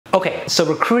Okay, so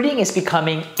recruiting is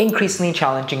becoming increasingly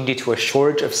challenging due to a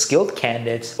shortage of skilled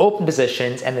candidates, open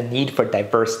positions, and the need for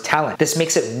diverse talent. This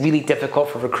makes it really difficult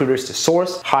for recruiters to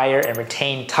source, hire, and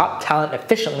retain top talent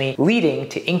efficiently, leading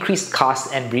to increased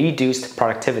costs and reduced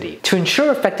productivity. To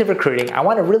ensure effective recruiting, I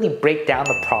want to really break down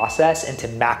the process into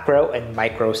macro and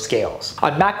micro scales.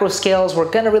 On macro scales,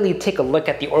 we're going to really take a look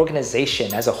at the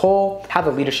organization as a whole, how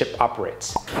the leadership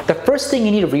operates. The first thing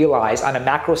you need to realize on a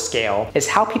macro scale is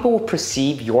how people will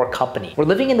perceive your company. We're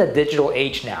living in the digital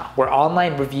age now, where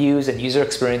online reviews and user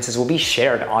experiences will be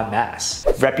shared en masse.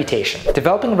 Reputation.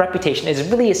 Developing a reputation is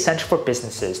really essential for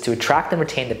businesses to attract and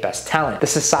retain the best talent. The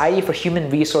Society for Human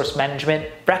Resource Management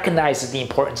recognizes the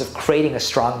importance of creating a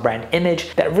strong brand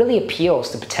image that really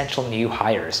appeals to potential new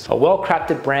hires. A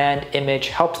well-crafted brand image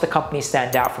helps the company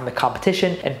stand out from the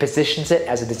competition and positions it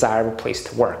as a desirable place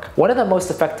to work. One of the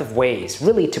most effective ways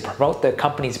really to promote the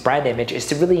company's brand image is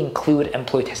to really include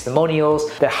employee testimonials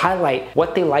that highlight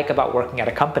what they like about working at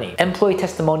a company. Employee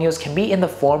testimonials can be in the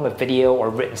form of video or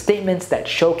written statements that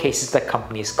showcases the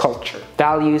company's culture,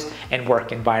 values, and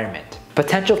work environment.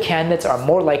 Potential candidates are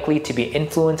more likely to be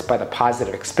influenced by the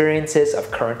positive experiences of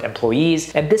current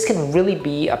employees, and this can really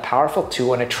be a powerful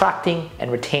tool in attracting and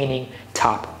retaining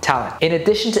top talent. In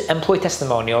addition to employee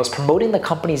testimonials, promoting the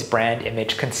company's brand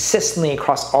image consistently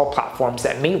across all platforms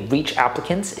that may reach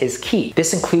applicants is key.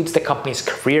 This includes the company's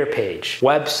career page,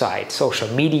 website, social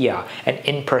media, and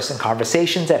in-person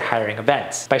conversations at hiring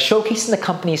events. By showcasing the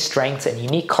company's strengths and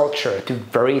unique culture through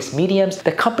various mediums,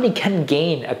 the company can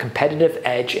gain a competitive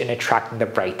edge in attracting the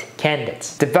right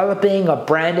candidates. Developing a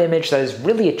brand image that is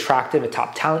really attractive to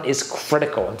top talent is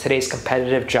critical in today's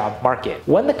competitive job market.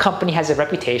 When the company has a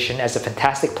reputation as a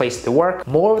fantastic place to work,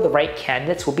 more of the right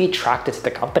candidates will be attracted to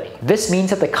the company. This means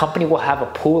that the company will have a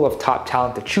pool of top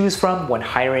talent to choose from when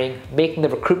hiring, making the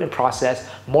recruitment process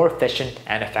more efficient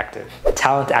and effective.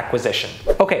 Talent acquisition.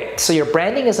 Okay, so your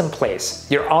branding is in place,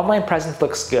 your online presence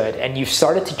looks good, and you've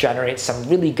started to generate some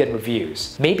really good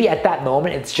reviews. Maybe at that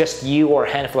moment, it's just you or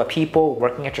a handful of people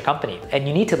working at your company, and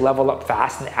you need to level up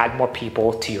fast and add more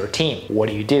people to your team. What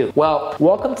do? Well,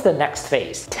 welcome to the next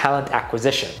phase, talent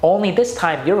acquisition. Only this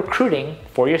time, you're recruiting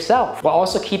for yourself while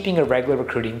also keeping your regular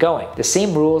recruiting going. The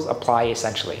same rules apply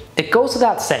essentially. It goes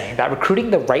without saying that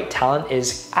recruiting the right talent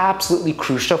is absolutely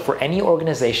crucial for any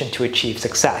organization to achieve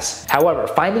success. However,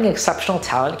 finding exceptional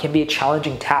talent can be a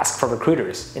challenging task for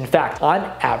recruiters. In fact, on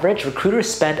average,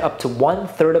 recruiters spend up to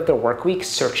 1/3 of their work week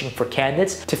searching for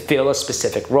candidates to fill a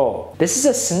specific role. This is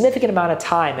a significant amount of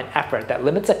time and effort that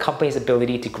limits a company's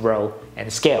ability to grow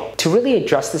and scale. To really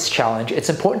address this challenge, it's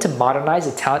important to modernize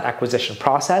the talent acquisition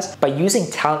process by using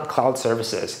talent cloud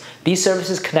services. These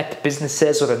services connect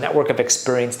businesses with a network of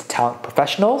experienced talent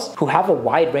professionals who have a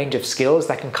wide range of skills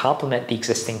that can complement the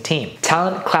existing team.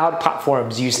 Talent cloud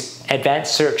platforms use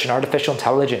advanced search and artificial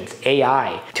intelligence,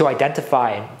 AI, to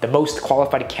identify the most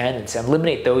qualified candidates and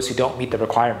eliminate those who don't meet the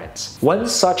requirements. One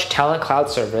such talent cloud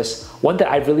service, one that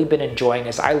I've really been enjoying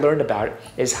as I learned about it,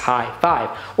 is High5,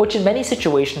 which in many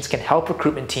situations can help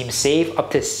recruitment teams save up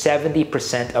to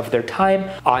 70% of their time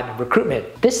on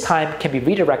recruitment. This time can be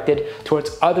redirected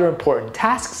towards other important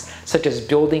tasks such as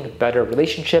building better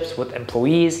relationships with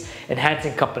employees,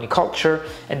 enhancing company culture,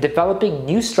 and developing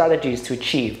new strategies to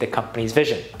achieve the company's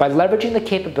vision. By leveraging the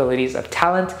capabilities of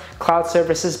talent, cloud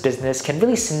services business can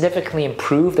really significantly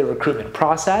improve the recruitment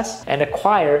process and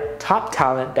acquire top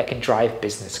talent that can drive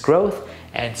business growth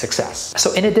and success.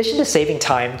 So in addition to saving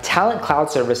time, Talent Cloud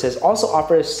Services also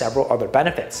offers several other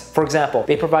benefits. For example,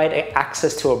 they provide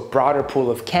access to a broader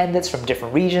pool of candidates from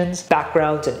different regions,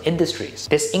 backgrounds, and industries.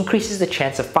 This increases the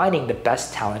chance of finding the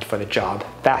best talent for the job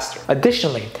faster.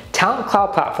 Additionally, Talent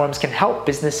Cloud platforms can help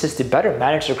businesses to better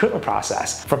manage the recruitment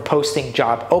process, from posting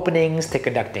job openings to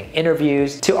conducting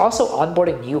interviews to also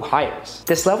onboarding new hires.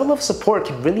 This level of support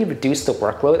can really reduce the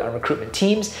workload on recruitment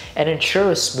teams and ensure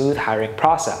a smooth hiring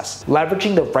process.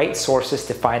 Leveraging the right sources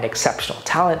to find exceptional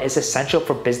talent is essential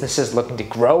for businesses looking to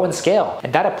grow and scale,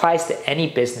 and that applies to any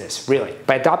business, really.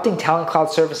 By adopting Talent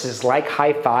Cloud services like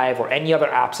High5 or any other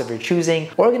apps of your choosing,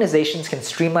 organizations can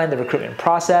streamline the recruitment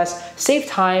process, save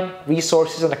time,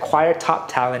 resources, and acquire top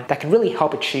talent that can really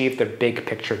help achieve their big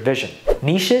picture vision.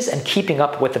 Niches and keeping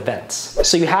up with events.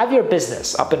 So you have your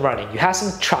business up and running, you have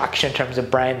some traction in terms of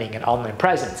branding and online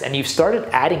presence, and you've started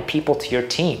adding people to your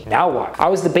team. Now what? I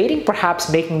was debating perhaps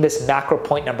making this macro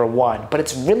point number one, but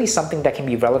it's really something that can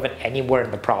be relevant anywhere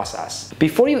in the process.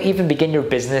 Before you even begin your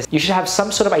business, you should have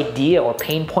some sort of idea or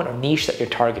pain point or niche that you're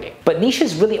targeting. But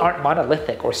niches really aren't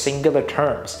monolithic or singular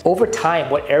terms. Over time,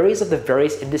 what areas of the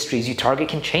various industries you target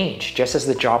can change, just as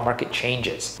the job job market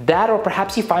changes. That, or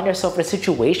perhaps you find yourself in a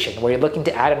situation where you're looking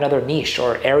to add another niche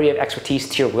or area of expertise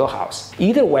to your wheelhouse.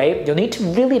 Either way, you'll need to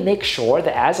really make sure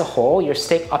that as a whole, you're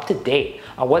staying up to date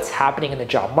on what's happening in the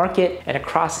job market and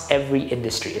across every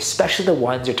industry, especially the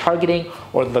ones you're targeting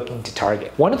or looking to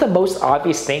target. One of the most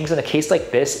obvious things in a case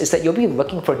like this is that you'll be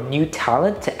looking for new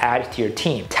talent to add to your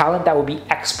team. Talent that will be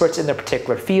experts in their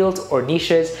particular fields or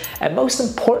niches, and most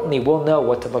importantly, will know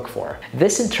what to look for.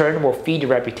 This in turn will feed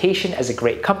your reputation as a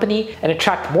great company and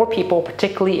attract more people,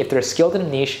 particularly if they're skilled in a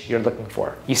niche you're looking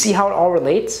for. You see how it all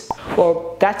relates?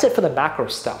 Well, that's it for the macro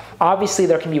stuff. Obviously,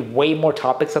 there can be way more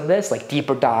topics on this, like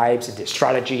deeper dives into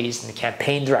strategies and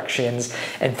campaign directions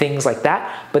and things like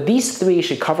that, but these three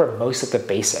should cover most of the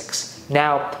basics.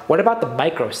 Now, what about the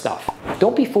micro stuff?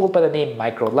 Don't be fooled by the name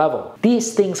micro level.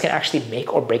 These things can actually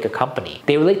make or break a company.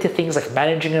 They relate to things like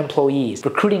managing employees,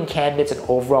 recruiting candidates, and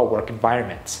overall work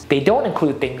environments. They don't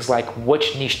include things like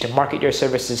which niche to market your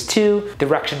services to,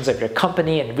 directions of your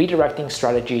company, and redirecting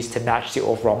strategies to match the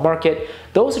overall market.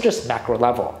 Those are just macro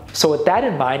level. So with that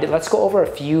in mind, let's go over a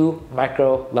few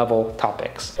micro level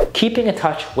topics. Keeping in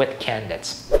touch with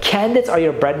candidates. Candidates are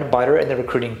your bread and butter in the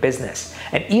recruiting business.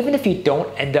 And even if you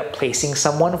don't end up placing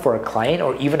someone for a client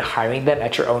or even hiring them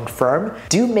at your own firm,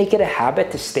 do make it a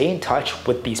habit to stay in touch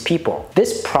with these people.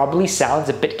 This probably sounds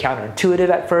a bit counterintuitive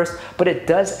at first, but it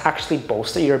does actually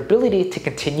bolster your ability to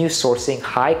continue sourcing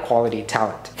high quality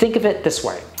talent. Think of it this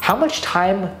way. How much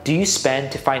time do you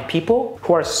spend to find people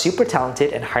who are super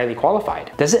talented and highly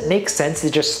qualified? Does it make sense to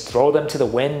just throw them to the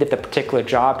wind if the particular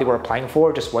job they were applying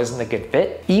for just wasn't a good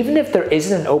fit? Even if there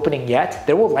isn't an opening yet,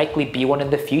 there will likely be one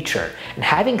in the future. And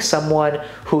having someone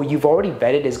who you've already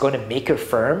vetted is going to make your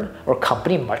firm or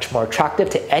company much more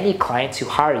attractive to any clients who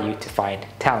hire you to find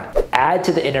talent. Add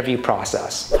to the interview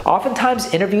process.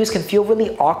 Oftentimes, interviews can feel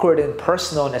really awkward and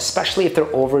personal, and especially if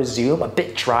they're over Zoom, a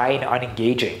bit dry and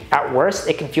unengaging. At worst,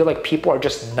 it can feel like people are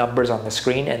just numbers on the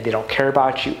screen and they don't care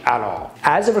about you at all.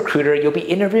 As a recruiter, you'll be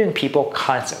interviewing people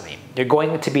constantly. You're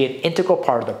going to be an integral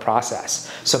part of the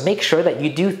process. So make sure that you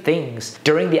do things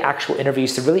during the actual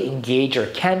interviews to really engage your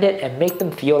candidate and make them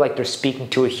feel like they're speaking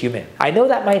to a human. I know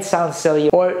that might sound silly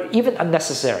or even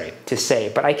unnecessary to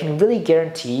say, but I can really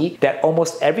guarantee that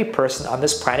almost every person on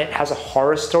this planet has a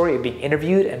horror story of being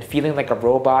interviewed and feeling like a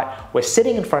robot was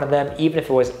sitting in front of them, even if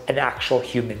it was an actual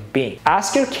human being.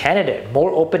 Ask your candidate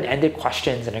more open-ended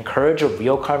questions and encourage a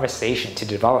real conversation to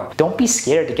develop. Don't be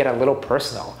scared to get a little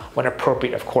personal, when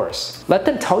appropriate, of course. Let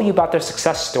them tell you about their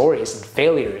success stories and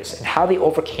failures and how they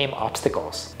overcame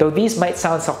obstacles. Though these might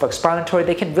sound self-explanatory,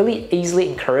 they can really easily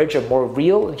encourage a more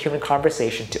real and human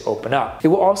conversation to open up. It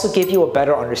will also give you a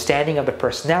better understanding of the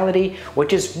personality,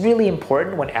 which is really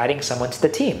important when adding someone to the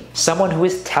team. Someone who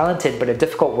is talented but a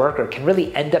difficult worker can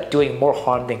really end up doing more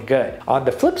harm than good. On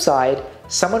the flip side,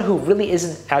 someone who really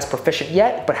isn't as proficient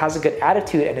yet but has a good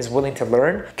attitude and is willing to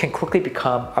learn can quickly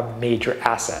become a major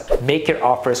asset. Make your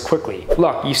offers quickly.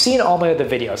 Look, you've seen all my other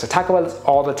videos. I talk about this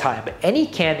all the time, but any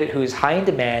candidate who is high in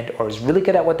demand or is really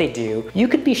good at what they do, you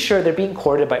can be sure they're being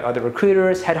courted by other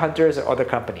recruiters, headhunters, or other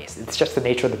companies. It's just the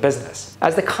nature of the business.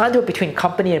 As the conduit between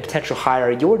company and potential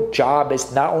hire, your job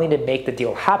is not only to make the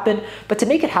deal happen, but to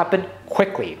make it happen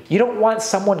quickly. You don't want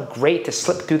someone great to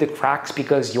slip through the cracks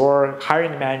because your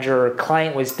hiring manager or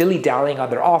client was dilly-dallying on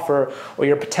their offer, or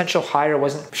your potential hire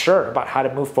wasn't sure about how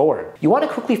to move forward. You want to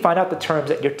quickly find out the terms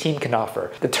that your team can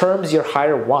offer, the terms your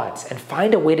hire wants, and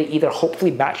find a way to either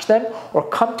hopefully match them or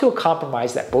come to a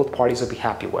compromise that both parties will be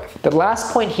happy with. The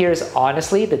last point here is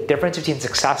honestly the difference between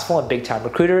successful and big-time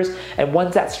recruiters and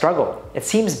ones that struggle. It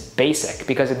seems basic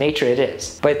because of nature it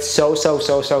is, but it's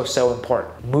so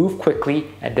important. Move quickly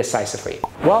and decisively.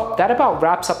 Well, that about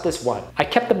wraps up this one. I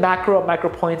kept the macro and micro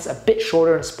points a bit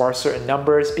shorter and sparser in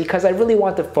numbers because I really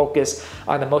want to focus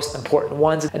on the most important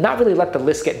ones and not really let the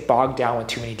list get bogged down with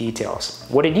too many details.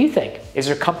 What did you think? Is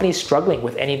your company struggling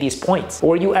with any of these points? Or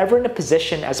were you ever in a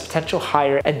position as a potential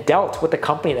hire and dealt with a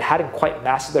company that hadn't quite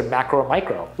mastered their macro or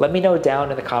micro? Let me know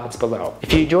down in the comments below.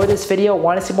 If you enjoyed this video and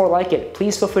want to see more like it,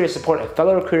 please feel free to support a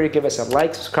fellow recruiter. Give us a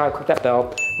like, subscribe, click that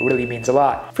bell. It really means a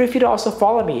lot. Feel free to also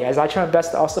follow me as I try my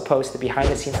best to also post the behind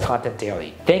the scenes content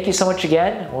daily. Thank you so much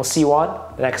again, and we'll see you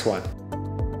on the next one.